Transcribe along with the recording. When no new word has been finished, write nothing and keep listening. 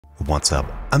What's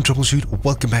up? I'm Troubleshoot.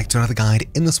 Welcome back to another guide.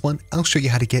 In this one, I'll show you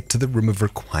how to get to the Room of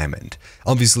Requirement.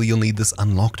 Obviously, you'll need this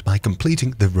unlocked by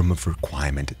completing the Room of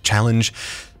Requirement challenge,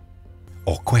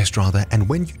 or quest rather, and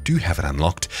when you do have it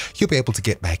unlocked, you'll be able to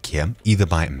get back here either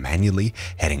by manually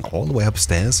heading all the way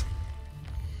upstairs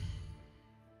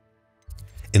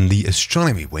in the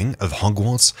astronomy wing of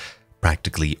Hogwarts,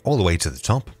 practically all the way to the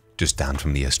top, just down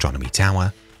from the astronomy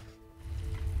tower,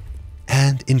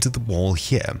 and into the wall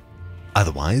here.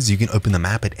 Otherwise, you can open the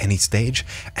map at any stage,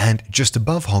 and just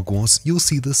above Hogwarts, you'll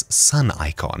see this sun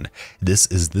icon. This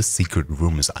is the secret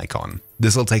rooms icon.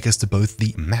 This will take us to both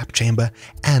the map chamber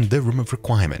and the Room of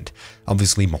Requirement.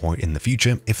 Obviously more in the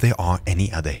future if there are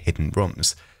any other hidden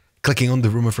rooms. Clicking on the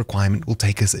Room of Requirement will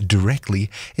take us directly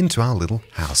into our little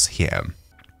house here.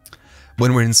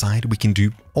 When we're inside, we can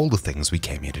do all the things we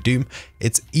came here to do.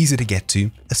 It's easy to get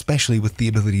to, especially with the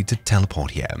ability to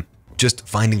teleport here. Just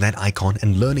finding that icon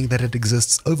and learning that it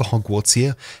exists over Hogwarts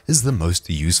here is the most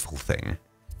useful thing.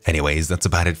 Anyways, that's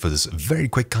about it for this very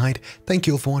quick guide. Thank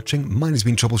you all for watching. Mine has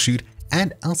been Troubleshoot,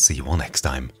 and I'll see you all next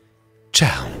time.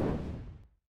 Ciao!